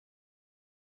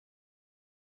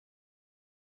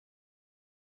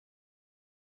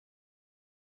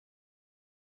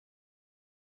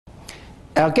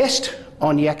Our guest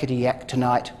on YaketyYak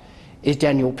tonight is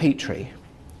Daniel Petre.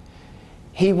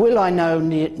 He will, I know,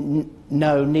 need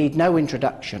no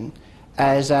introduction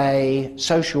as a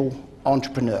social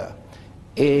entrepreneur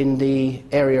in the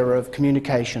area of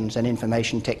communications and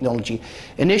information technology.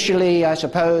 Initially, I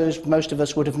suppose most of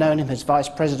us would have known him as Vice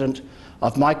President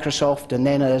of Microsoft and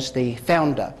then as the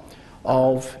founder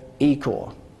of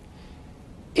eCore.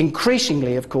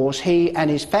 Increasingly, of course, he and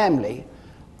his family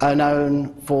are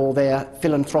known for their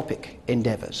philanthropic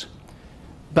endeavours.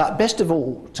 But best of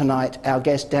all tonight, our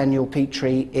guest Daniel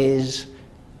Petre is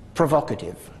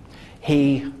provocative.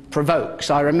 He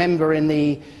provokes. I remember in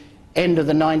the end of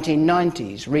the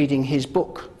 1990s reading his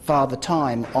book, Father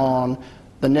Time, on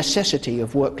the necessity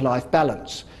of work-life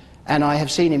balance. And I have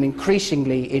seen him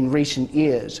increasingly in recent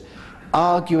years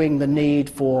arguing the need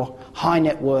for high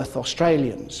net worth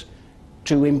Australians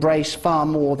to embrace far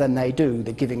more than they do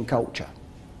the giving culture.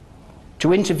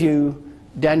 To interview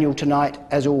Daniel tonight,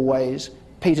 as always,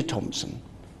 Peter Thompson.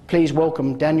 Please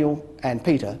welcome Daniel and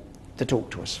Peter to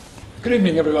talk to us. Good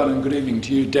evening, everyone, and good evening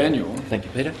to you, Daniel. Thank you,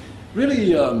 Peter.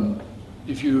 Really,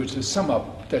 if you were to sum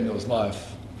up Daniel's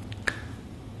life,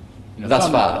 thus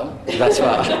far.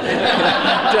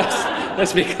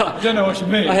 Let's be clear. I don't know what you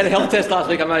mean. I had a health test last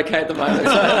week. I'm okay at the moment.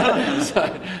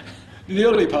 So. The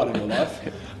early part of your life,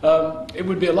 it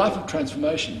would be a life of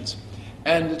transformations,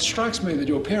 and it strikes me that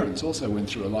your parents also went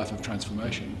through a life of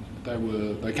transformation.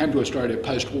 They came to Australia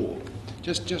post-war.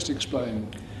 Just explain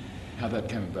how that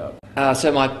came about.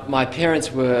 So my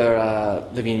parents were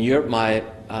living in Europe. My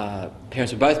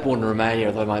parents were both born in Romania,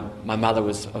 although my mother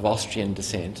was of Austrian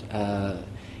descent.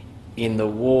 In the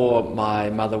war, my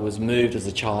mother was moved as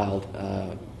a child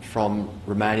from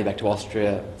Romania back to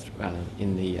Austria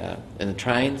in the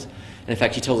trains. And in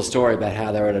fact, she tells a story about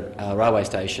how they were at a railway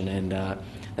station and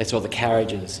they saw the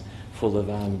carriages full of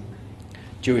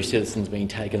Jewish citizens being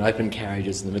taken, open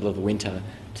carriages in the middle of the winter,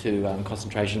 to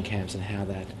concentration camps, and how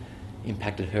that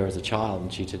impacted her as a child,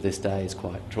 and she to this day is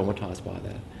quite traumatised by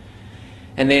that.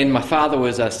 And then my father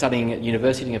was studying at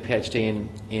university, doing a PhD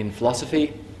in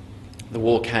philosophy. The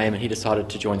war came and he decided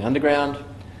to join the underground,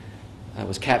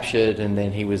 was captured, and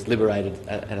then he was liberated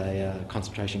at a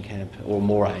concentration camp, or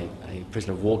more a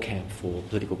prisoner of war camp for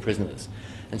political prisoners.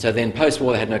 And so then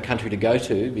post-war they had no country to go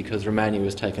to because Romania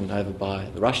was taken over by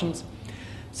the Russians.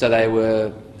 So they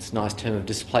were, this nice term of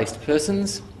displaced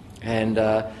persons, and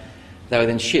they were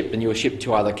then shipped, and you were shipped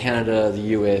to either Canada,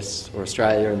 the US or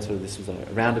Australia, and sort of this was a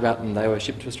roundabout, and they were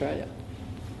shipped to Australia.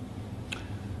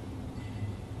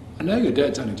 I know your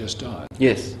dad's only just died.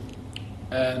 Yes.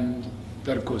 And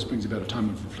that, of course, brings about a time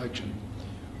of reflection.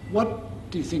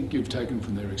 What do you think you've taken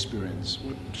from their experience?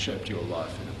 What shaped your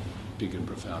life in a big and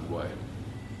profound way?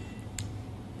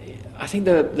 I think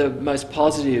the most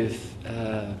positive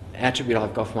attribute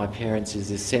I've got from my parents is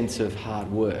this sense of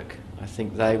hard work. I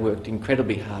think they worked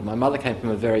incredibly hard. My mother came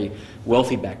from a very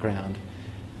wealthy background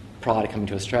prior to coming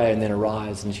to Australia, and then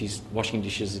arrives and she's washing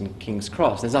dishes in King's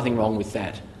Cross. There's nothing wrong with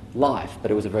that life,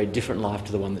 but it was a very different life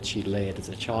to the one that she'd led as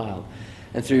a child.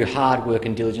 And through hard work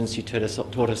and diligence, she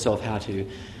taught herself how to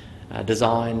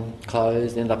design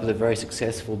clothes, and ended up with a very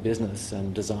successful business,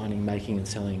 designing, making and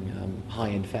selling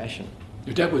high-end fashion.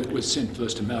 Your dad was sent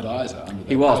first to Mount Isa under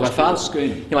He was. the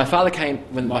scheme. Yeah, my father came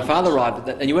when my father arrived,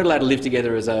 and you weren't allowed to live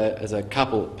together as a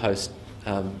couple post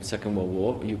Second World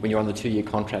War when you're on the 2-year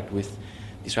contract with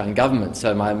the Australian government.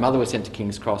 So my mother was sent to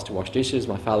King's Cross to wash dishes.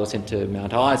 My father was sent to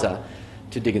Mount Isa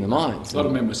to dig in the mines. A lot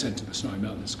of men were sent to the Snowy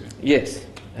Mountains scheme. Yes,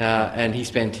 and he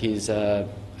spent his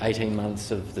 18 months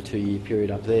of the 2-year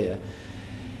period up there.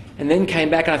 And then came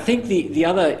back, and I think the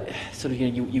other sort of,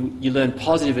 you learn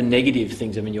positive and negative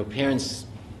things. I mean, your parents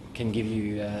can give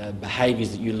you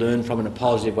behaviours that you learn from in a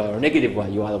positive way or a negative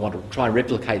way. You either want to try and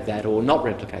replicate that or not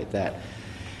replicate that.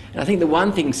 And I think the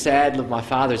one thing sad of my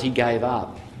father is he gave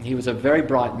up. He was a very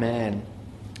bright man,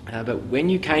 but when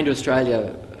you came to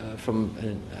Australia from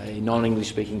a non-English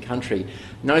speaking country,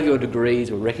 none of your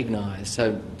degrees were recognised.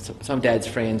 So some of Dad's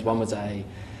friends, one was a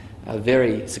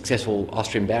very successful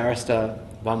Austrian barrister,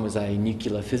 one was a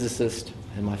nuclear physicist,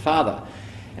 and my father.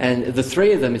 And the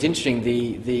three of them, it's interesting,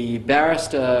 the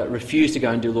barrister refused to go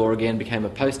and do law again, became a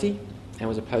postie, and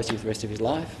was a postie for the rest of his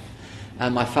life.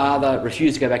 My father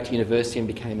refused to go back to university and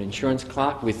became an insurance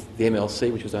clerk with the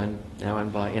MLC, which was now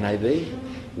owned by NAB.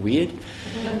 Weird.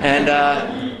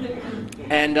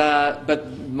 But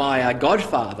my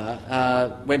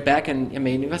godfather went back, and I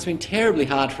mean, it must have been terribly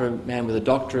hard for a man with a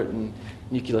doctorate in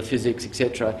nuclear physics,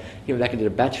 etc. He went back and did a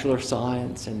Bachelor of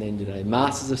Science, and then did a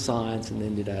Masters of Science, and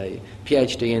then did a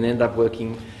PhD, and ended up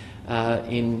working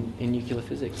in nuclear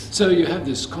physics. So you have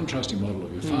this contrasting model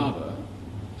of your father,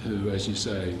 who, as you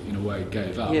say, in a way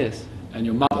gave up. Yes. And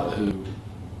your mother, who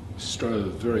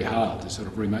strove very hard to sort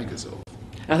of remake herself.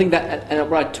 And I think that, and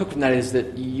what I took from that is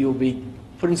that you'll be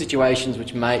put in situations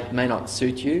which may not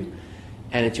suit you,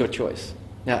 and it's your choice.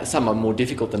 Now, some are more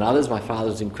difficult than others. My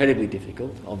father's incredibly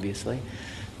difficult, obviously,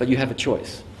 but you have a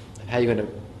choice how you're going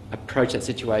to approach that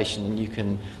situation, and you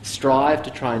can strive to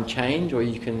try and change, or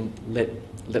you can let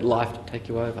life take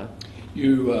you over.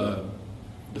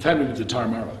 The family lived at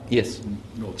Turramurra, yes, in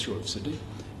North Shore of Sydney,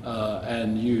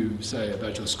 and you say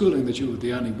about your schooling that you were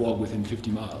the only wog within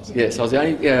 50 miles. Yes, I was the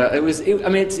only. Yeah, I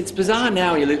mean, it's bizarre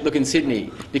now when you look in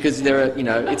Sydney, because there are,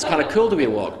 it's kind of cool to be a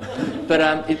wog,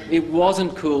 but it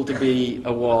wasn't cool to be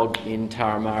a wog in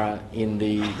Turramurra in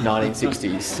the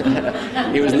 1960s.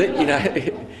 It was,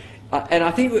 and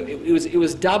I think it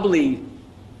was doubly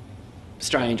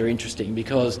strange or interesting,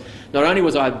 because not only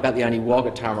was I about the only wog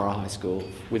at Turramurra High School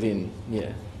within,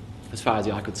 as far as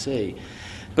the eye could see,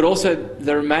 but also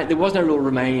there was no real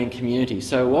Romanian community.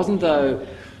 So it wasn't though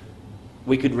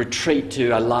we could retreat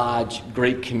to a large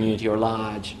Greek community or a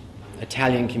large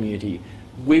Italian community.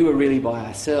 We were really by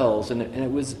ourselves, and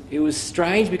it was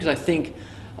strange, because I think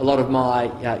a lot of my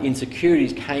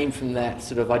insecurities came from that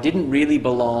sort of, I didn't really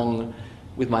belong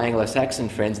with my Anglo-Saxon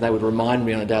friends, and they would remind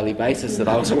me on a daily basis that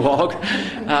I was a wog.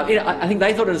 I think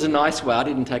they thought it was a nice way. I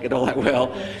didn't take it all that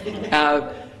well.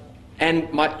 And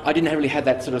I didn't really have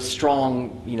that sort of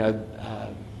strong,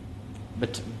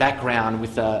 background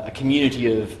with a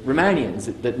community of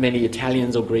Romanians that many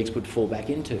Italians or Greeks would fall back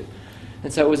into.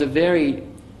 And so it was a very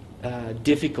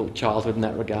difficult childhood in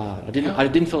that regard. I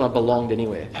didn't feel I belonged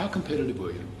anywhere. How competitive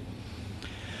were you?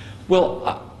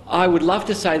 Well, I would love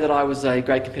to say that I was a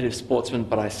great competitive sportsman,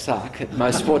 but I suck at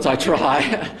most sports I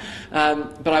try.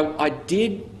 But I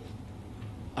did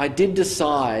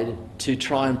decide to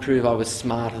try and prove I was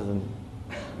smarter than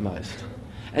most.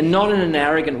 And not in an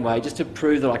arrogant way, just to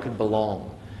prove that I could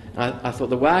belong. And I thought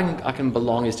the way I can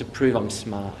belong is to prove I'm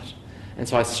smart. And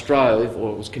so I strove,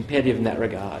 or was competitive in that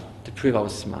regard, to prove I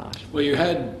was smart. Well, you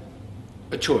had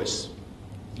a choice.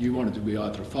 You wanted to be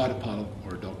either a fighter pilot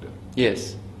or a doctor.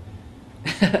 Yes.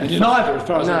 And you're neither, as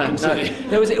far as I can see.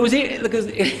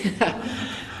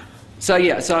 So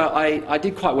I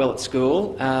did quite well at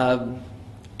school.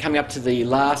 Coming up to the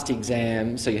last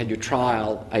exam, so you had your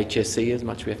trial, HSC, as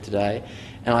much we have today,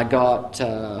 and I got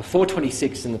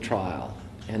 426 in the trial.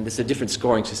 And this is a different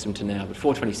scoring system to now, but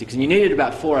 426. And you needed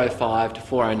about 405 to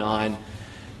 409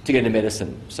 to get into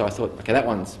medicine. So I thought, okay, that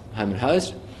one's home and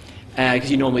hosed,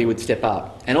 because you normally would step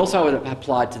up. And also I would have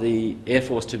applied to the Air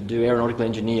Force to do aeronautical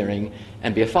engineering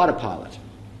and be a fighter pilot.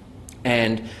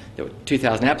 And there were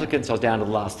 2,000 applicants. I was down to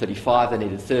the last 35. They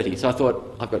needed 30. So I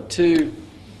thought, I've got two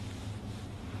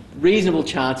reasonable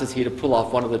chances here to pull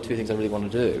off one of the two things I really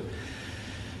want to do.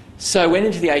 So I went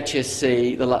into the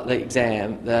HSC, the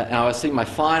exam, and I was sitting my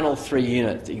final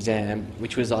 3-unit exam,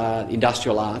 which was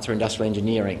industrial arts or industrial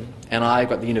engineering, and I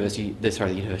got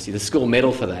the school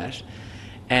medal for that.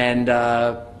 And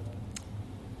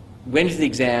went to the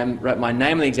exam, wrote my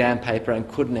name on the exam paper, and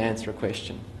couldn't answer a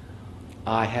question.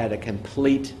 I had a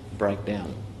complete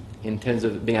breakdown in terms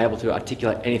of being able to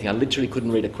articulate anything. I literally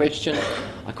couldn't read a question.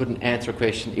 I couldn't answer a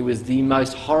question. It was the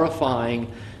most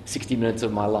horrifying 60 minutes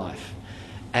of my life.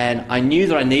 And I knew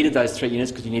that I needed those 3 units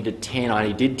because you needed 10. I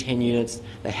only did 10 units.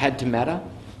 They had to matter.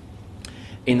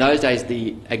 In those days,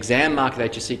 the exam mark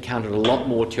at HSC counted a lot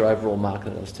more to your overall mark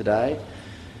than it does today.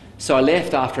 So I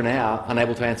left after an hour,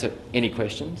 unable to answer any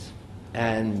questions.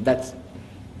 And that's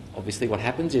obviously what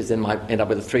happens, is then I end up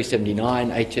with a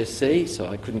 379 HSC, so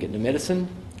I couldn't get into medicine.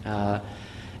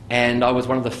 And I was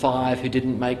one of the 5 who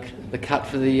didn't make the cut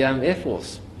for the Air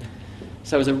Force.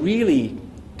 So it was a really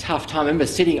tough time. I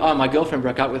remember my girlfriend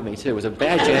broke up with me too. It was a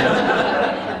bad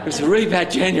January. It was a really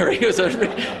bad January.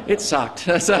 It sucked.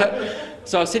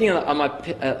 So I was sitting on my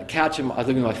couch, and I was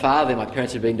living with my father, and my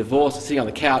parents had been divorced. I was sitting on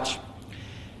the couch,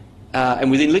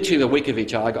 and within literally a week of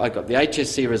each other, I got the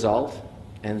HSC result,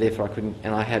 and therefore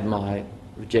I had my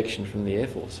rejection from the Air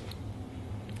Force.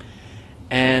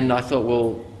 And I thought,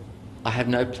 well, I have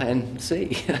no plan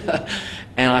C.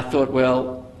 And I thought,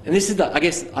 well, and this is I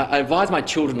guess I advised my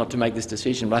children not to make this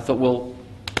decision, but I thought, well,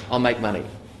 I'll make money.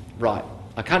 Right.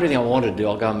 I can't do anything I wanted to do,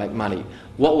 I'll go and make money.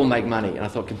 What will make money? And I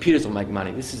thought, computers will make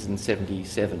money. This is in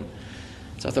 77.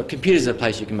 So I thought, computers are a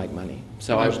place you can make money.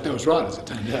 So that was right, as it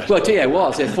turned out. Well, yeah, it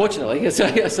was, yeah, fortunately.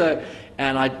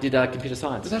 And I did computer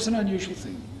science. But that's an unusual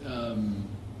thing,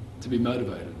 to be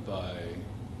motivated by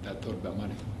that thought about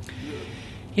money.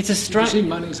 It's a strange... Do you see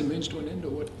money as a means to an end, or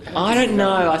what? I don't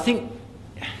know. I think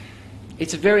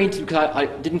it's a very interesting, because I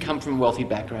didn't come from a wealthy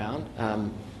background,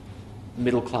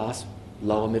 middle class,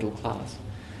 lower middle class.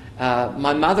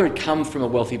 My mother had come from a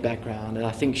wealthy background, and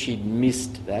I think she'd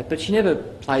missed that, but she never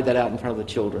played that out in front of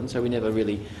the children, so we never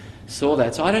really saw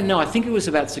that. So I don't know, I think it was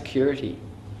about security.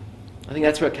 I think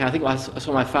that's where it came. I think I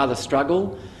saw my father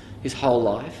struggle his whole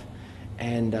life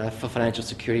and for financial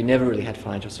security, never really had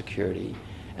financial security.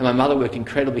 And my mother worked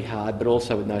incredibly hard, but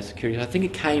also with no security. So I think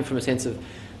it came from a sense of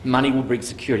money will bring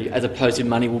security, as opposed to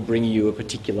money will bring you a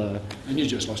particular... And you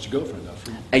just lost your girlfriend, though.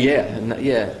 And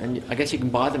I guess you can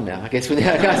buy them now, I guess. I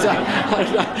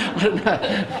don't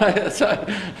know.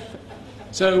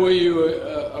 So were you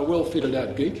a well-fitted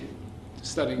out geek,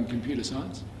 studying computer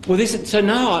science? Well, this is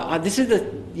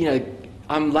the,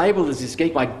 I'm labelled as this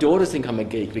geek. My daughters think I'm a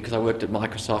geek because I worked at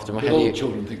Microsoft. And all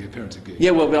children think their parents are geeks.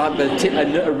 Yeah, well, but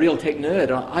I'm a real tech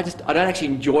nerd. I don't actually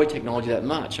enjoy technology that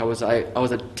much. I was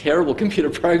a terrible computer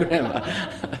programmer.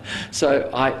 So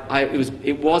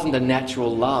it wasn't a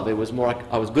natural love. It was more like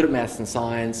I was good at maths and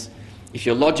science. If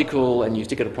you're logical and you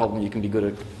stick at a problem, you can be good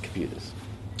at computers.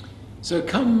 So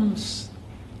comes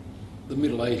the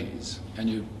middle 80s and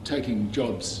you're taking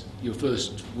jobs, your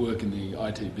first work in the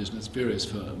IT business, various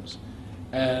firms,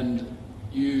 and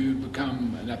you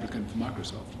become an applicant for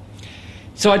Microsoft.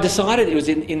 So I decided it was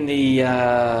in the,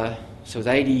 so it was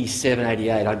 87,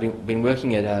 88. I'd been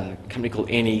working at a company called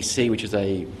NEC, which is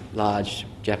a large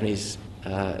Japanese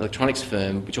electronics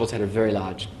firm, which also had a very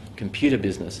large computer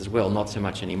business as well, not so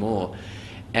much anymore.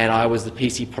 And I was the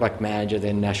PC product manager,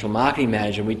 then national marketing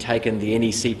manager, and we'd taken the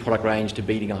NEC product range to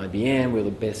beating IBM. We were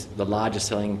the largest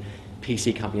selling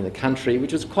PC company in the country,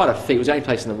 which was quite a feat. It was the only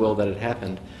place in the world that had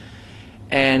happened.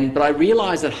 But I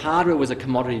realised that hardware was a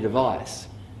commodity device,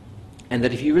 and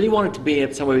that if you really wanted to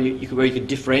be somewhere where you could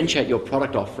differentiate your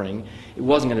product offering, it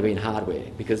wasn't going to be in hardware,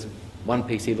 because one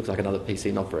PC looks like another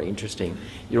PC, not very interesting.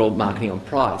 You're all marketing on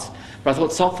price. But I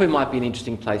thought software might be an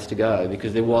interesting place to go,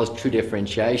 because there was true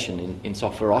differentiation in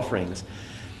software offerings.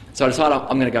 So I decided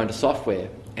I'm going to go into software.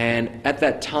 And at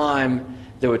that time,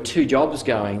 there were two jobs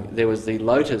going. There was the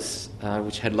Lotus,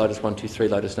 which had Lotus 123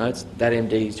 Lotus Notes, that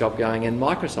MD's job going, and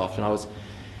Microsoft. And I was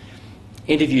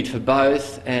interviewed for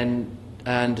both and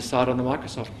decided on the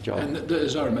Microsoft job. And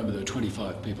as I remember, there were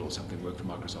 25 people or something worked for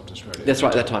Microsoft Australia. That's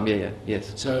right, at that time,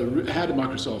 yes. So how did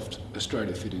Microsoft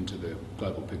Australia fit into the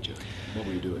global picture? What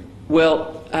were you doing?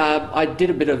 Well, I did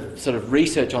a bit of sort of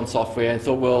research on software and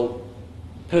thought, well,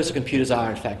 personal computers are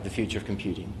in fact the future of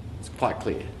computing. It's quite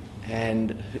clear.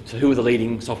 And so who were the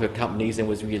leading software companies? There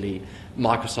was really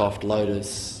Microsoft,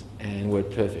 Lotus and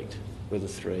WordPerfect were the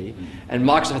three. And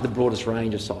Microsoft had the broadest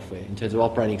range of software in terms of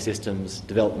operating systems,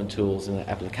 development tools and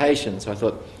applications, so I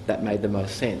thought that made the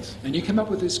most sense. And you came up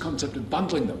with this concept of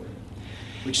bundling them,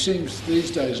 which seems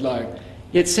these days like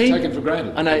taken for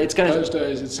granted. I know, it's going to... Those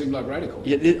days it seemed like radical.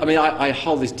 Yeah, I mean, I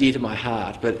hold this dear to my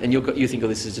heart, and you think, oh,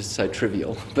 this is just so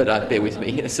trivial, but bear with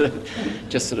me.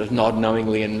 Just sort of nod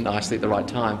knowingly and nicely at the right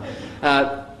time.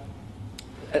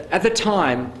 At the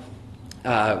time,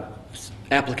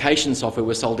 application software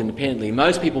was sold independently.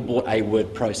 Most people bought a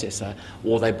word processor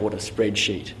or they bought a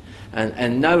spreadsheet,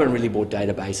 and no one really bought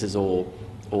databases or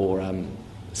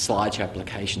slideshow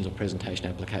applications or presentation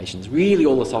applications. Really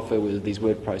all the software was these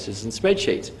word processors and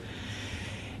spreadsheets.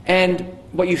 And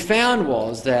what you found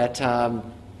was that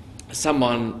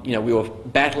we were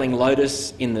battling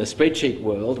Lotus in the spreadsheet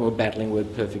world and we were battling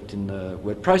WordPerfect in the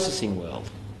word processing world.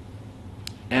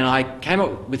 And I came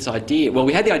up with this idea. Well,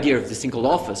 we had the idea of this thing called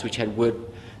Office, which had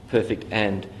WordPerfect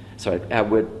and,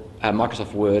 our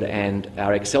Microsoft Word and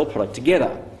our Excel product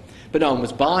together. But no one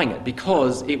was buying it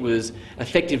because it was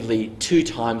effectively 2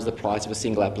 times the price of a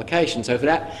single application. So if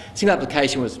that single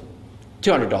application was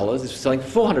 $200, this was selling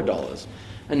for $400,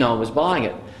 and no one was buying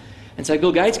it. And so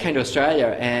Bill Gates came to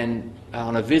Australia and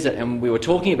on a visit, and we were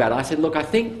talking about it. I said, look, I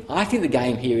think the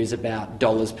game here is about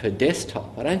dollars per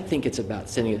desktop. I don't think it's about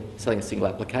selling a single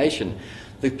application.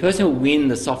 The person who will win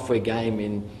the software game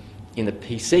in the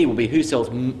PC will be who sells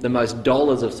the most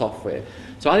dollars of software.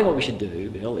 So I think what we should do,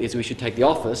 Bill, is we should take the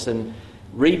Office and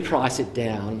reprice it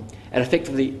down at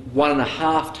effectively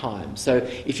 1.5 times. So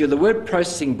if you're the word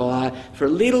processing buyer, for a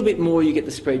little bit more you get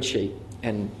the spreadsheet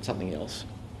and something else.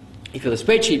 If you're the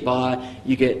spreadsheet buyer,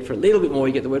 you get, for a little bit more,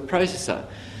 you get the word processor.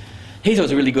 He thought it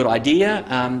was a really good idea.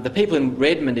 The people in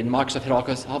Redmond in Microsoft head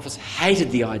office hated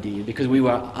the idea because we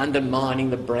were undermining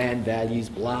the brand values,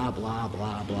 blah, blah,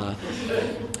 blah, blah.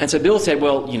 And so Bill said,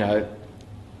 well,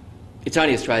 it's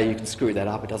only Australia, you can screw that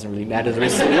up, it doesn't really matter to the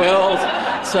rest of the world.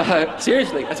 So,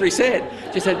 seriously, that's what he said.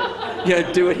 He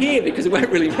said, do it here because it won't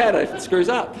really matter if it screws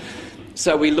up.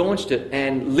 So we launched it,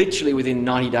 and literally within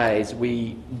 90 days,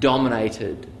 we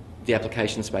dominated the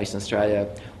application space in Australia.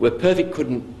 WordPerfect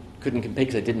couldn't compete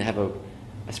because they didn't have a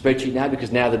spreadsheet now,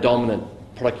 because now the dominant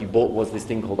product you bought was this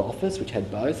thing called Office, which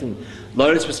had both, and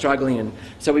Lotus was struggling, and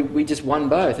so we just won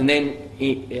both. And then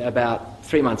about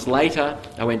 3 months later,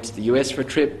 I went to the US for a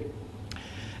trip,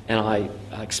 and I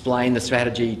explained the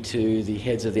strategy to the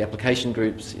heads of the application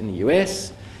groups in the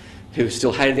US, who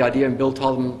still hated the idea, and Bill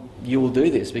told them, you will do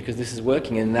this because this is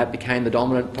working, and that became the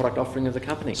dominant product offering of the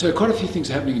company. So quite a few things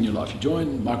are happening in your life. You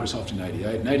joined Microsoft in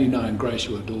 88. In 89, Grace,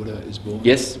 your daughter, is born.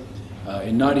 Yes.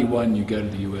 In 91, you go to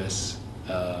the US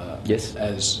yes.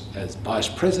 as vice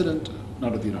president,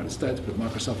 not of the United States, but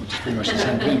Microsoft, which is pretty much the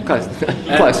same thing. Close.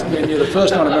 And, Close. And you're the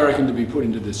first non-American to be put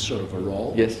into this sort of a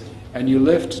role. Yes. And you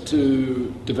left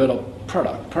to develop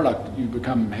product. You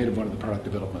become head of one of the product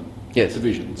development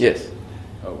divisions. Yes.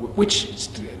 Which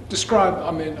describe,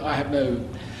 I mean, I have no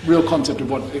real concept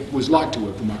of what it was like to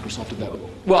work for Microsoft at that level.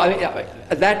 Well, I mean,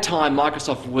 at that time,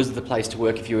 Microsoft was the place to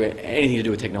work if you were anything to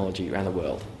do with technology around the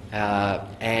world.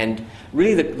 And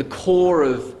really the core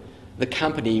of the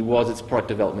company was its product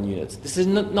development units. This is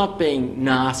not being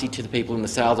nasty to the people in the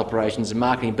sales operations and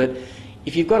marketing, but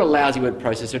if you've got a lousy word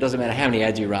processor, it doesn't matter how many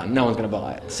ads you run, no one's going to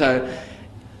buy it. So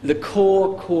the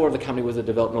core of the company was a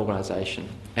development organisation,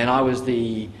 and I was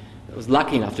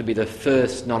lucky enough to be the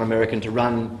first non-American to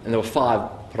run, and there were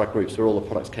 5 product groups where all the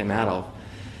products came out of.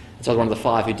 So I was one of the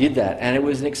 5 who did that, and it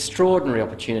was an extraordinary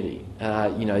opportunity.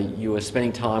 You know, you were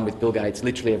spending time with Bill Gates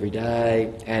literally every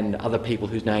day, and other people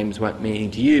whose names weren't meaning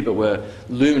to you, but were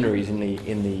luminaries in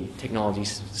the technology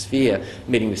sphere.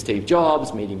 Meeting with Steve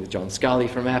Jobs, meeting with John Scully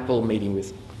from Apple, meeting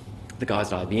with the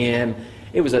guys at IBM.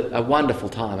 It was a wonderful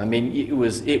time. I mean, it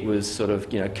was sort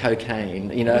of, you know,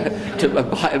 cocaine, you know,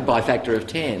 by a factor of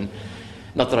 10.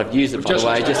 Not that I've used it, by the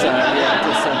way.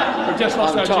 We've just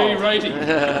lost our G rating.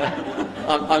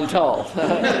 I'm told.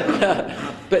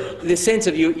 But the sense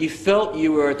of you felt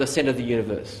you were at the centre of the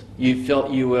universe. You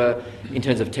felt you were, in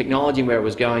terms of technology and where it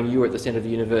was going, you were at the centre of the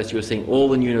universe. You were seeing all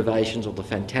the new innovations, all the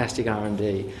fantastic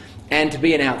R&D. And to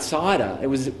be an outsider,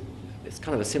 it's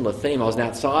kind of a similar theme. I was an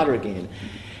outsider again.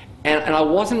 And I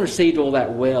wasn't received all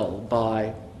that well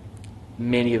by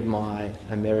many of my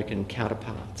American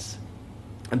counterparts.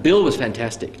 And Bill was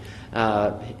fantastic.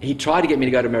 He tried to get me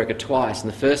to go to America twice,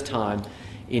 and the first time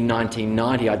in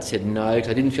 1990 I'd said no because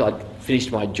I didn't feel I'd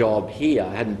finished my job here.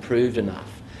 I hadn't proved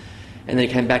enough. And then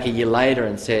he came back a year later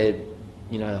and said,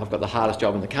 you know, I've got the hardest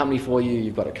job in the company for you,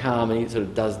 you've got to come. And he sort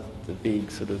of does the big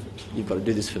sort of, you've got to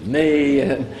do this for me.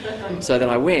 And so then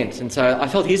I went. And so I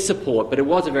felt his support, but it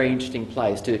was a very interesting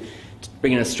place to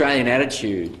bring an Australian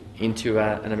attitude into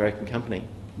an American company.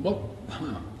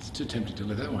 It's too tempting to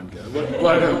let that one go.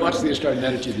 What's the Australian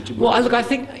attitude that you brought? Well, look, I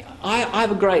think I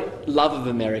have a great love of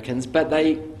Americans, but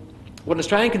what an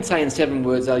Australian can say in 7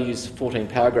 words, they'll use 14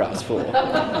 paragraphs for.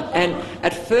 And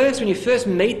at first, when you first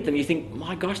meet them, you think,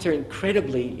 my gosh, they're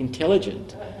incredibly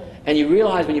intelligent. And you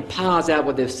realise when you parse out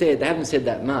what they've said, they haven't said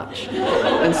that much.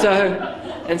 And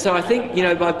so I think, you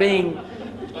know, by being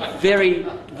very,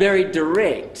 very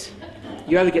direct,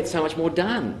 you only get so much more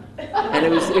done. And it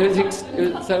was.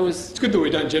 It's good that we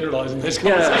don't generalise in this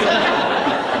conversation.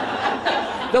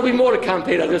 Yeah. There'll be more to come,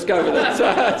 Peter. Just go with it.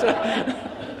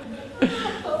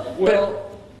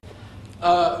 Well,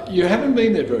 you haven't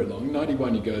been there very long.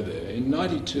 91, you go there. In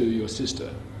 92, your sister,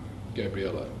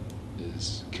 Gabriella,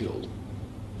 is killed,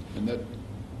 and that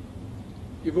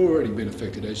you've already been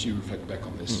affected as you reflect back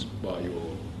on this by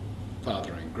your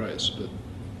fathering Grace. But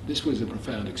this was a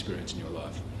profound experience in your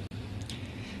life.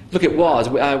 Look, it was.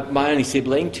 My only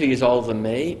sibling, 2 years older than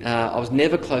me. I was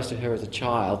never close to her as a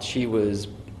child.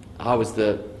 I was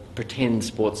the pretend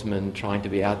sportsman trying to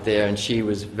be out there, and she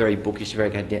was very bookish, very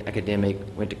academic,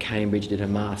 went to Cambridge, did her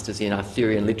Masters in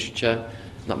Arthurian literature.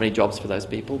 Not many jobs for those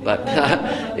people, but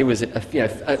it was a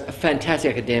fantastic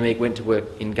academic, went to work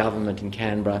in government in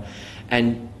Canberra,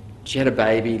 and she had a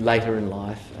baby later in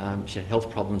life. She had health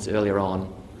problems earlier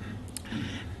on,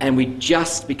 and we'd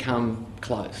just become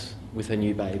close with her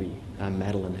new baby,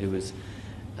 Madeline, who was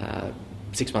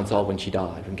 6 months old when she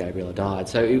died, when Gabriella died.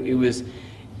 So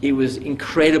it was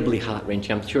incredibly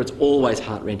heart-wrenching. I'm sure it's always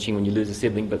heart-wrenching when you lose a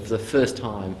sibling, but for the first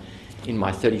time in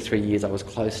my 33 years, I was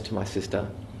close to my sister.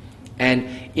 And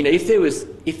you know, if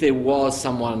there was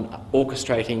someone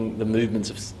orchestrating the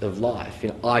movements of life, you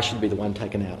know, I should be the one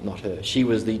taken out, not her. She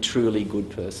was the truly good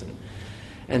person.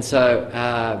 And so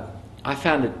I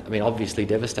found it, I mean, obviously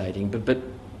devastating, but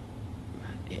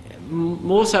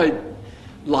more so,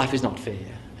 life is not fair.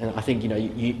 And I think, you know,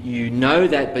 you know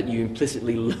that, but you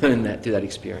implicitly learn that through that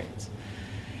experience.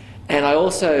 And I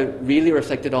also really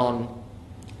reflected on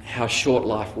how short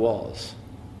life was.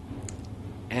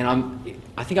 And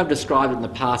I think I've described it in the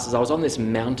past as I was on this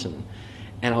mountain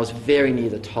and I was very near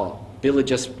the top. Bill had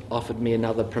just offered me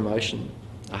another promotion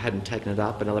I hadn't taken it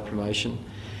up, another promotion.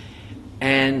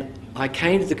 And I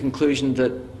came to the conclusion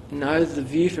that, no, the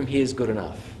view from here is good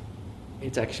enough.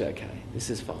 It's actually okay. This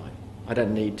is fine. I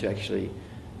don't need to actually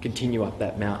continue up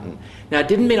that mountain. Now, it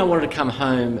didn't mean I wanted to come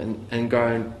home and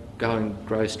go and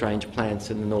grow strange plants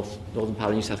in the northern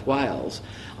part of New South Wales.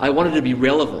 I wanted to be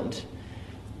relevant,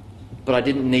 but I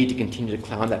didn't need to continue to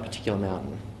climb that particular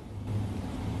mountain.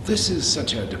 This is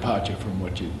such a departure from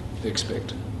what you'd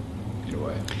expect, in a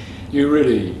way. You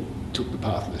really took the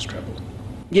path less travelled.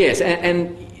 Yes,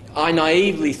 and I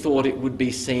naively thought it would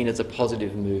be seen as a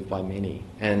positive move by many,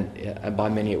 and by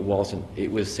many it wasn't.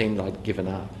 It was seen that I'd given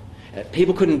up.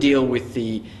 People couldn't deal with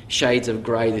the shades of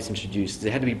grey this introduced.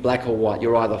 It had to be black or white.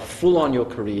 You're either full on your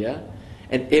career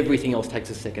and everything else takes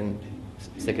a second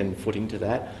footing to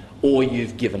that, or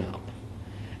you've given up.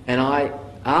 And I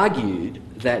argued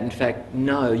that, in fact,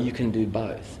 no, you can do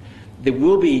both. There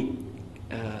will be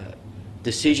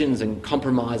decisions and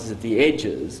compromises at the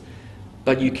edges,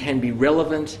 but you can be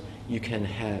relevant, you can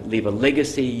leave a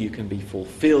legacy, you can be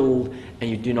fulfilled, and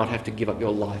you do not have to give up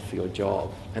your life for your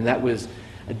job. And that was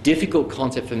a difficult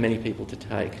concept for many people to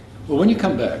take. Well, when you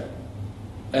come back,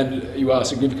 and you are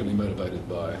significantly motivated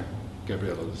by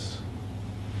Gabriella's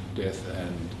death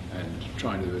and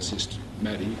trying to assist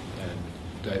Maddie and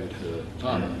David, her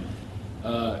father,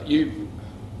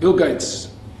 Bill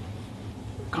Gates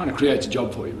kind of creates a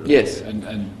job for you, really, yes,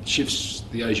 and shifts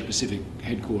the Asia Pacific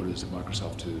headquarters of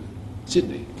Microsoft to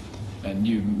Sydney, and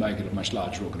you make it a much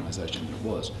larger organisation than it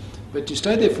was. But you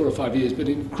stayed there 4 or 5 years, but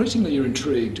increasingly you're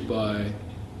intrigued by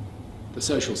the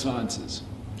social sciences,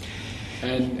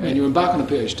 and you embark on a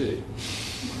PhD.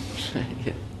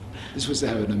 Yeah. This was to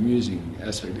have an amusing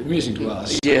aspect, amusing to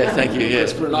us. Yeah, thank you.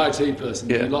 Yes, Yeah. for an IT person,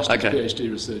 Yeah. who lost Okay. his PhD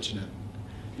research,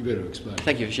 you better explain.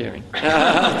 Thank you for sharing.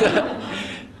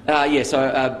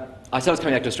 So I started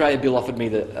coming back to Australia. Bill offered me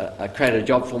created a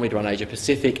job for me to run Asia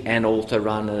Pacific and also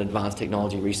run an advanced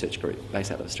technology research group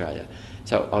based out of Australia.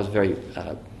 So I was very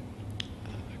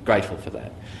grateful for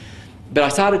that. But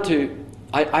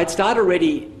I'd started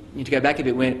already, to go back a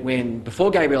bit, when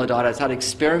before Gabriella died, I started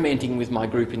experimenting with my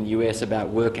group in the US about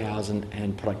work hours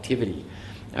and productivity.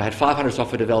 I had 500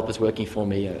 software developers working for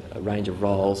me, a range of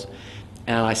roles,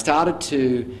 and I started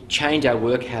to change our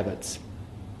work habits.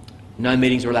 No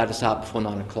meetings were allowed to start before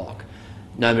 9 o'clock.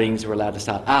 No meetings were allowed to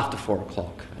start after 4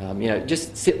 o'clock. No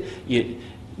meetings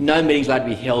allowed to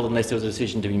be held unless there was a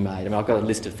decision to be made. I mean, I've got a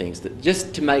list of things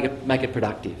just to make it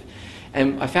productive.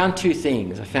 And I found two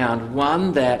things. I found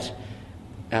one that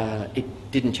it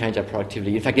didn't change our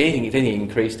productivity. In fact, if anything, it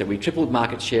increased it. We tripled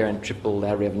market share and tripled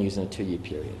our revenues in a 2-year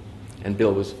period. And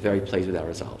Bill was very pleased with our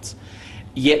results.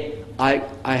 Yet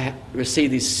I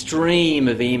received this stream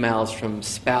of emails from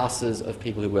spouses of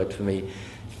people who worked for me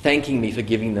thanking me for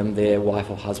giving them their wife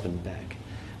or husband back.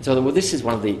 And so I thought, well, this is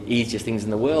one of the easiest things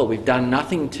in the world. We've done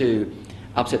nothing to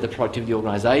upset the productivity of the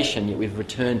organisation, yet we've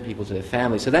returned people to their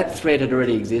families. So that thread had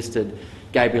already existed.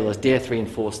 Gabriella's death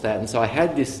reinforced that. And so I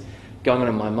had this going on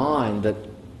in my mind that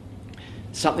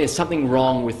there's something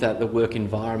wrong with the work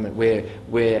environment where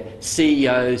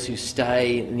CEOs who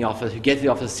stay in the office, who get to the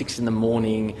office at 6 in the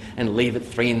morning and leave at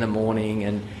 3 in the morning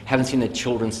and haven't seen their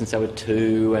children since they were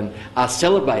 2 and are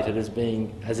celebrated as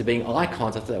being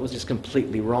icons. I thought that was just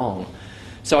completely wrong.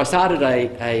 So I started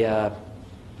a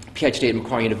PhD at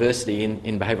Macquarie University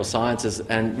in behavioural sciences,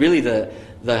 and really the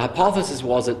hypothesis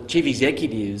was that chief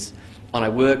executives on a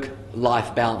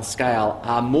work-life balance scale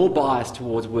are more biased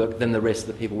towards work than the rest of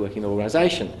the people working in the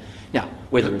organisation. Now,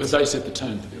 whether it's... But they set the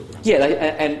tone for the organisation.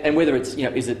 Yeah, and whether it's,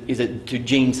 is it to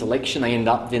gene selection they end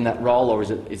up in that role, or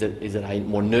is it a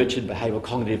more nurtured behavioural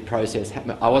cognitive process?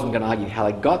 I wasn't going to argue how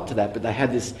they got to that, but they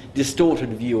had this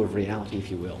distorted view of reality,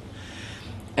 if you will.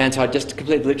 And so I just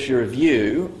completed literature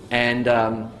review and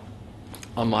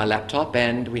on my laptop,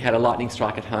 and we had a lightning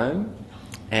strike at home,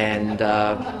 and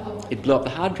it blew up the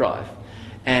hard drive.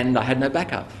 And I had no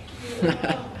backup.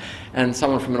 And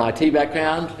someone from an IT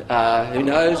background, who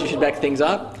knows, you should back things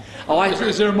up.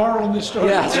 Is there a moral in this story?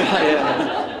 Yeah, that's right,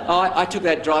 yeah. I took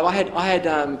that drive.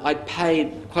 I'd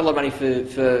paid quite a lot of money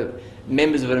for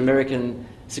members of an American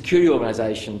security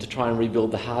organisation to try and rebuild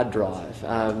the hard drive.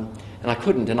 And I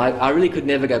couldn't, and I really could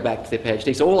never go back to their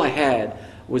PhD. So all I had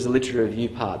was the literature review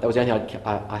part. That was the only thing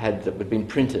I had that had been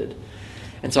printed.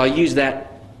 And so I used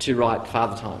that to write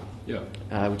Father Time. Yeah.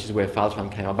 Which is where Father Time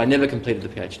came up. I never completed the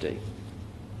PhD.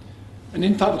 And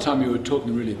in Father Time you were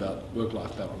talking really about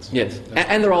work-life balance. Yes,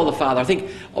 and the role of the father. I think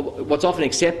what's often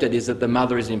accepted is that the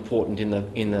mother is important in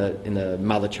the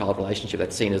mother-child relationship.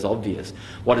 That's seen as obvious.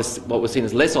 What was seen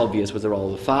as less obvious was the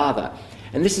role of the father.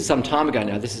 And this is some time ago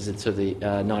now. This is sort of the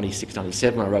 96,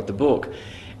 97 when I wrote the book.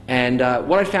 And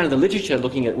what I found in the literature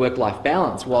looking at work-life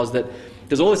balance was that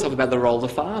there's all this stuff about the role of the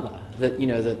father, that, you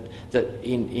know, that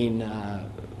in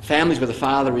families where the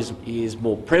father is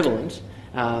more prevalent,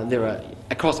 there are,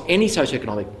 across any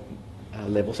socioeconomic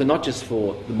level, so not just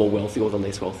for the more wealthy or the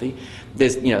less wealthy,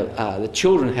 there's, you know, the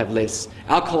children have less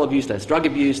alcohol abuse, less drug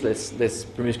abuse, less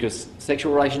promiscuous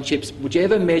sexual relationships,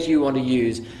 whichever measure you want to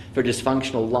use for a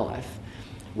dysfunctional life.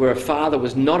 Where a father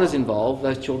was not as involved,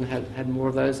 those children had more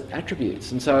of those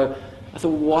attributes. And so I thought,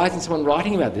 well, why isn't someone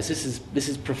writing about this? This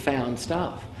is profound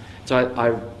stuff. So I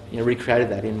you know, recreated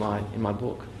that in my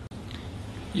book.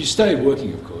 You stayed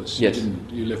working, of course. Yes.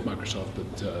 You left Microsoft,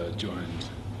 but joined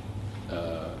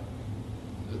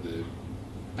the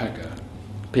Packer.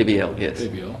 PBL, yes.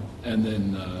 PBL, and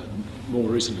then more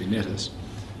recently Netis.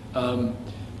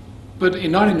 But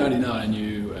in 1999,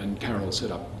 you and Carol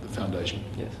set up the foundation.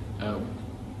 Yes.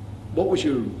 What was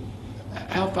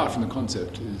how far from the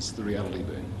concept is the reality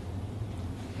been?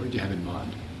 What did you have in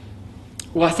mind?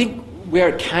 Well, I think where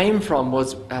it came from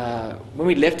was when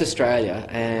we left Australia,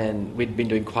 and we'd been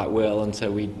doing quite well, and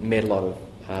so we'd met a lot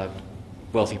of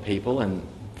wealthy people, and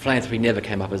philanthropy never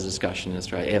came up as a discussion in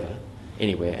Australia, ever,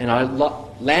 anywhere. And I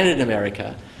landed in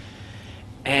America,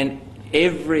 and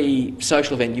every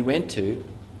social event you went to,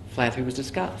 philanthropy was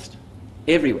discussed.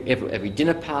 Every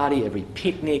dinner party, every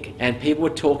picnic, and people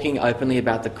were talking openly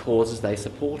about the causes they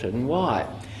supported and why.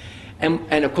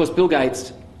 And of course, Bill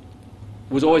Gates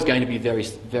was always going to be very,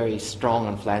 very strong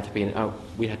on philanthropy, and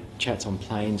we had chats on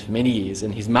planes for many years,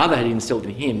 and his mother had instilled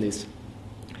in him this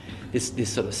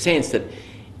sort of sense that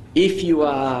if you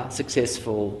are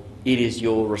successful, it is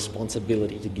your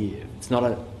responsibility to give. It's not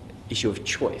an issue of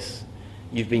choice.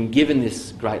 You've been given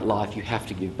this great life, you have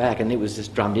to give back, and it was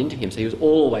just drummed into him, so he was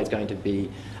always going to be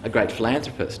a great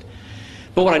philanthropist.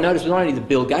 But what I noticed was not only the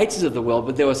Bill Gateses of the world,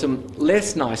 but there were some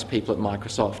less nice people at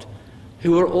Microsoft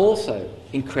who were also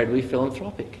incredibly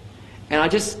philanthropic. And I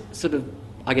just sort of,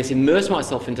 I guess, immersed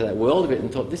myself into that world a bit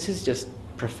and thought, this is just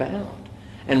profound,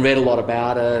 and read a lot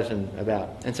about it,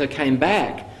 and so came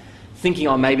back thinking,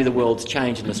 oh, maybe the world's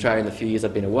changed in Australia in the few years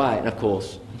I've been away, and of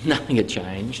course, nothing had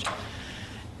changed.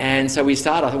 And so I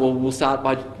thought, well, we'll start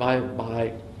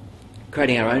by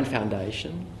creating our own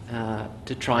foundation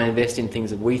to try and invest in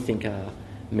things that we think are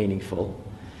meaningful.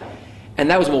 And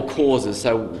that was more causes.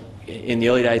 So in the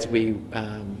early days, we,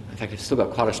 in fact, we've still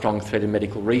got quite a strong thread in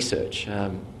medical research.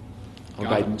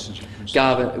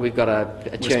 Garvan, we've got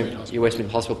a chair at Westmead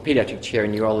Hospital, paediatric chair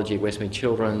in neurology at Westmead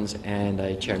Children's, and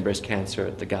a chair in breast cancer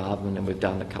at the Garvan, and we've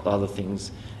done a couple of other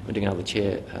things. We're doing another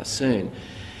chair soon.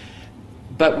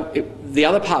 But the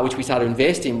other part which we started to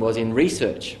invest in was in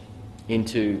research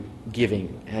into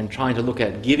giving, and trying to look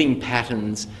at giving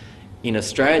patterns in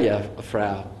Australia for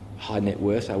our high net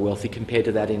worth, our wealthy, compared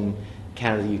to that in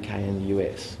Canada, the UK and the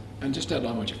US. And just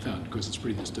outline what you found, because it's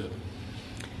pretty disturbing.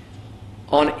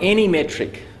 On any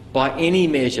metric, by any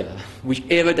measure,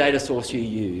 whichever data source you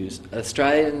use, the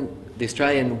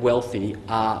Australian wealthy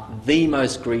are the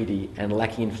most greedy and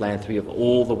lacking in philanthropy of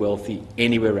all the wealthy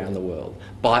anywhere around the world,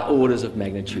 by orders of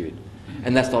magnitude.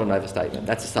 And that's not an overstatement,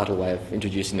 that's a subtle way of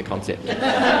introducing the concept.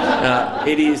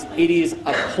 It is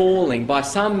appalling. By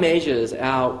some measures,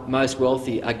 our most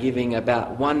wealthy are giving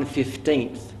about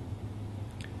 1/15.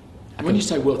 When you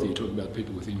say wealthy, you're talking about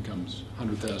people with incomes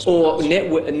 $100,000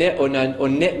 or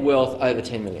net wealth over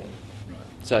 10 million.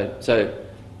 Right. So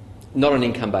not on an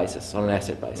income basis, on an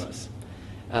asset basis.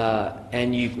 Right.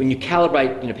 And when you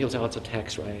calibrate, people say, oh, it's a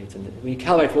tax rate, and when you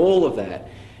calibrate for all of that,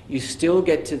 you still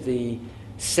get to the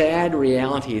sad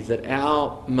reality that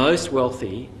our most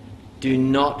wealthy do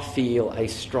not feel a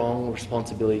strong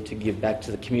responsibility to give back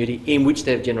to the community in which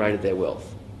they've generated their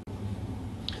wealth.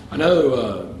 I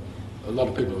know a lot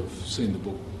of people have seen the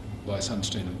book by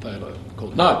Sunstein and Thaler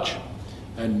called Nudge,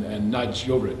 and Nudge,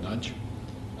 you've read Nudge,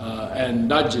 and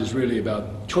Nudge is really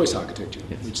about choice architecture,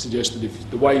 yes, which suggests that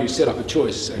if the way you set up a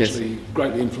choice actually, yes,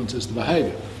 greatly influences the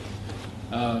behaviour,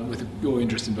 with your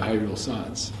interest in behavioural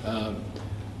science.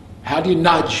 How do you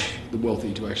nudge the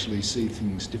wealthy to actually see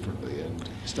things differently and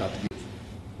start to give?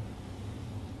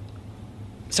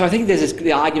 So I think there's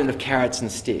the argument of carrots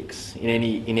and sticks in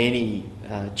any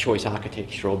choice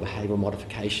architecture or behavioural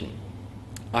modification.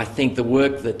 I think the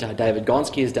work that David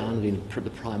Gonski has done, being the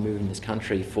prime mover in this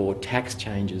country for tax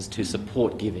changes to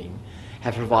support giving,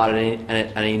 have provided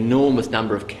an enormous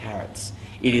number of carrots.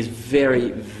 It is very,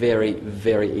 very,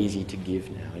 very easy to give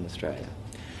now in Australia.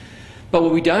 But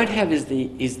what we don't have is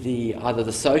either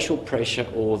the social pressure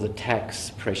or the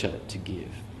tax pressure to give.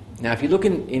 Now, if you look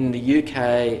in the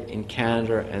UK, in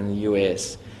Canada and the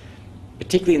US,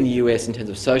 particularly in the US in terms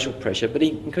of social pressure, but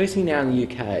increasingly now in the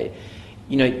UK,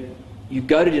 you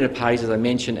go to dinner parties, as I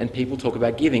mentioned, and people talk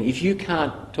about giving. If you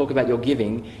can't talk about your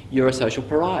giving, you're a social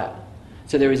pariah.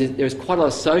 So there is quite a lot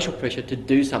of social pressure to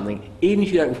do something, even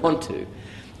if you don't want to.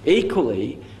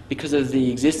 Equally, because of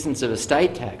the existence of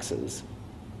estate taxes,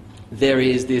 there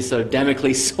is this sort of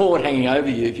Damocles sword hanging over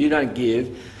you. If you don't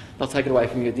give, they'll take it away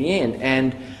from you at the end.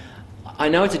 And I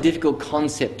know it's a difficult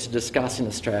concept to discuss in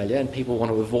Australia and people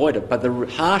want to avoid it, but the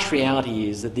harsh reality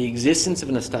is that the existence of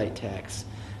an estate tax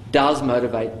does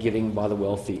motivate giving by the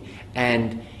wealthy.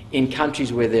 And in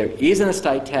countries where there is an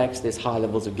estate tax, there's high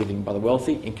levels of giving by the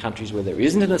wealthy. In countries where there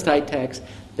isn't an estate tax,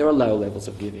 there are low levels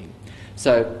of giving.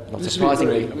 So, not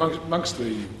surprisingly, amongst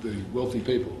the wealthy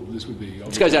people, this would be...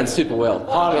 This goes down super well.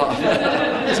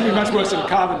 This would be much worse than a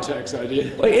carbon tax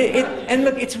idea. Well, and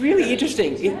look, it's really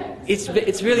interesting. It's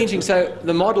really interesting. So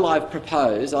the model I've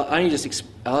proposed,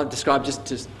 I'll describe just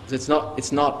to,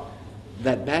 it's not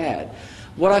that bad.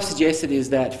 What I've suggested is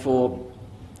that for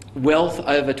wealth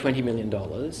over $20 million,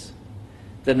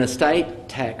 that an estate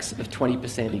tax of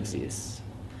 20% exists.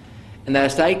 And that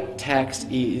estate tax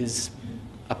is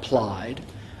applied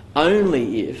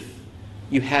only if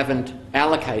you haven't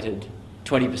allocated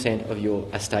 20% of your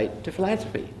estate to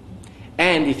philanthropy.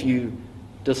 And if you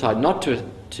decide not to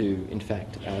in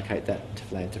fact allocate that to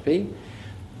philanthropy,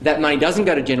 that money doesn't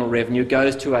go to general revenue, it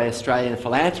goes to an Australian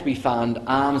philanthropy fund,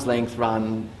 arm's length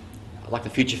run, like the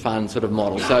Future Fund sort of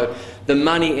model. So the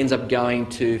money ends up going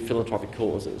to philanthropic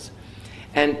causes.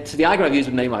 And so the argument I've used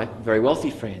with me, my very wealthy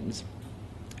friends,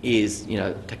 is, you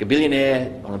know, take a billionaire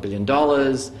on $1 billion,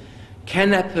 can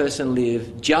that person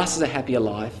live just as a happier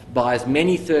life, buy as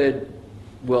many third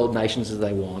world nations as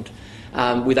they want,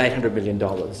 with $800 million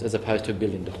as opposed to $1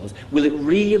 billion? Will it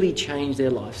really change their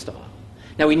lifestyle?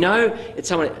 Now we know it's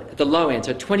someone at the low end,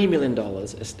 so $20 million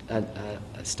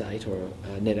estate or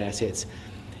net assets.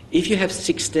 If you have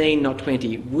 16, not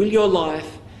 20, will your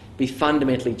life be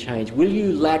fundamentally changed? Will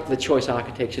you lack the choice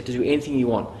architecture to do anything you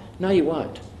want? No, you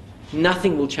won't.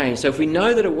 Nothing will change. So if we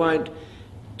know that it won't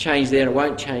change there and it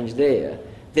won't change there,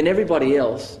 then everybody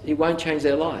else, it won't change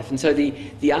their life. And so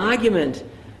the argument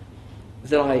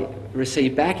that I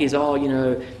receive back is, oh, you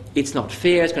know, it's not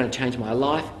fair, it's going to change my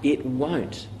life. It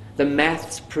won't. The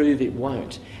maths prove it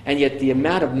won't. And yet the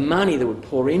amount of money that would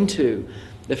pour into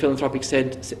the philanthropic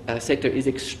sector is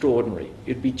extraordinary.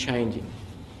 It would be changing.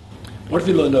 What have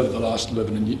you learned over the last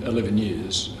 11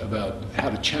 years about how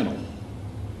to channel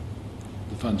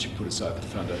the funds you put aside for the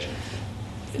foundation?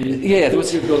 Yeah, there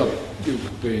was...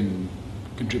 You've been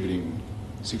contributing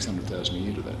 $600,000 a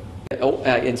year to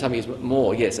that. In some years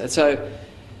more, yes. So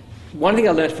one thing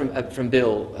I learned from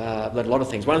Bill, learned a lot of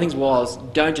things. One of the things was,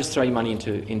 don't just throw your money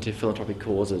into philanthropic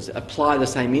causes. Apply the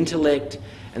same intellect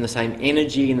and the same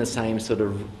energy and the same sort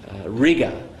of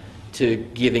rigour to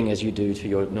giving as you do to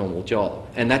your normal job.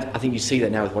 And that, I think you see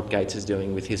that now with what Gates is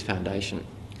doing with his foundation.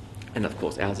 And of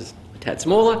course ours is a tad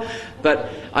smaller. But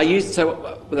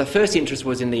the first interest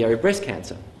was in the area of breast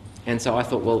cancer. And so I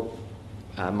thought, well,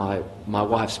 my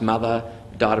wife's mother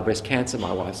died of breast cancer,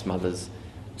 my wife's mother's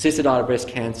sister died of breast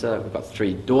cancer, we've got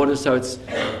 3 daughters, so it's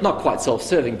not quite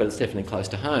self-serving, but it's definitely close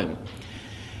to home.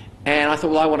 And I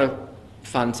thought, well, I want to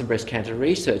fund some breast cancer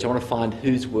research. I want to find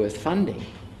who's worth funding.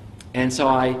 And so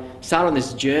I started on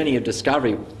this journey of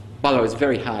discovery. By the way, it was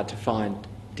very hard to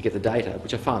get the data,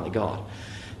 which I finally got,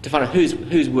 to find out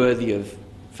who's worthy of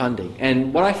funding.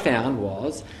 And what I found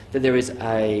was that there is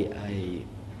a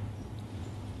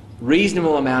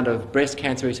reasonable amount of breast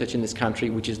cancer research in this country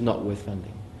which is not worth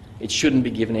funding. It shouldn't be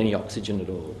given any oxygen at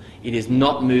all. It is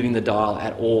not moving the dial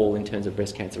at all in terms of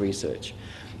breast cancer research.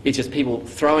 It's just people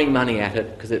throwing money at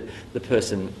it because the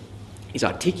person is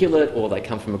articulate, or they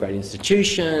come from a great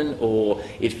institution, or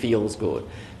it feels good.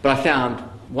 But I found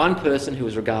one person who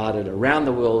was regarded around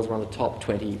the world as one of the top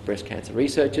 20 breast cancer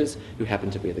researchers, who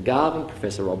happened to be at the Garvan,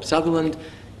 Professor Rob Sutherland,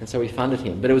 and so we funded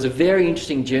him. But it was a very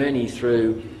interesting journey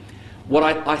through what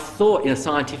I thought in a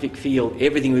scientific field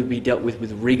everything would be dealt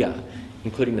with rigour,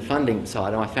 including the funding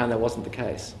side, and I found that wasn't the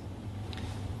case.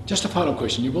 Just a final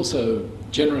question. You've also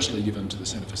generously given to the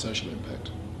Centre for Social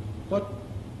Impact. What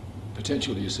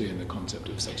potential do you see in the concept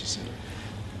of such a centre?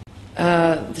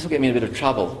 This will get me in a bit of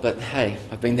trouble, but hey,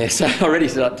 I've been there so already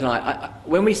tonight.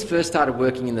 When we first started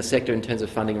working in the sector in terms of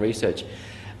funding research,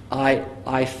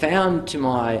 I found to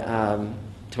my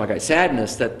great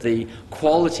sadness that the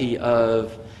quality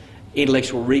of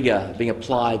intellectual rigour being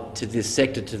applied to this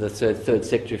sector, to the third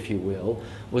sector, if you will,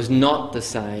 was not the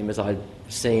same as I'd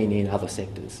seen in other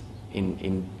sectors,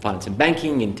 in finance and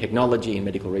banking, in technology, in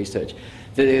medical research.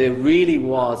 There really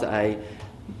was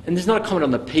and there's not a comment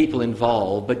on the people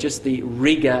involved, but just the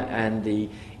rigour and the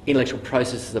intellectual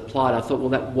processes applied. I thought, well,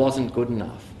 that wasn't good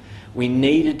enough. We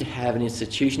needed to have an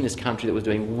institution in this country that was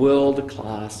doing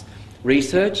world-class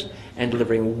research and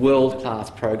delivering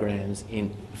world-class programs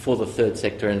for the third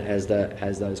sector, and as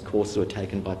those courses were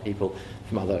taken by people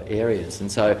from other areas.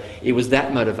 And so it was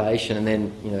that motivation, and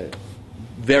then, you know,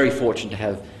 very fortunate to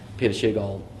have Peter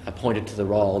Shergold appointed to the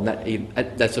role, and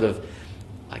that sort of,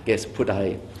 I guess, put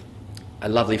a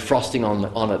lovely frosting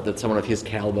on it that someone of his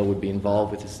calibre would be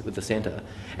involved with the centre.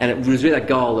 And it was really that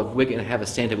goal of, we're going to have a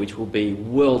centre which will be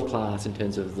world-class in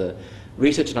terms of the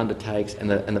research it undertakes and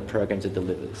the programs it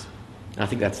delivers. And I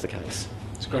think that's the case.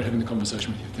 It's great having the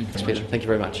conversation with you. Thank you very much. Peter, thank you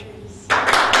very much.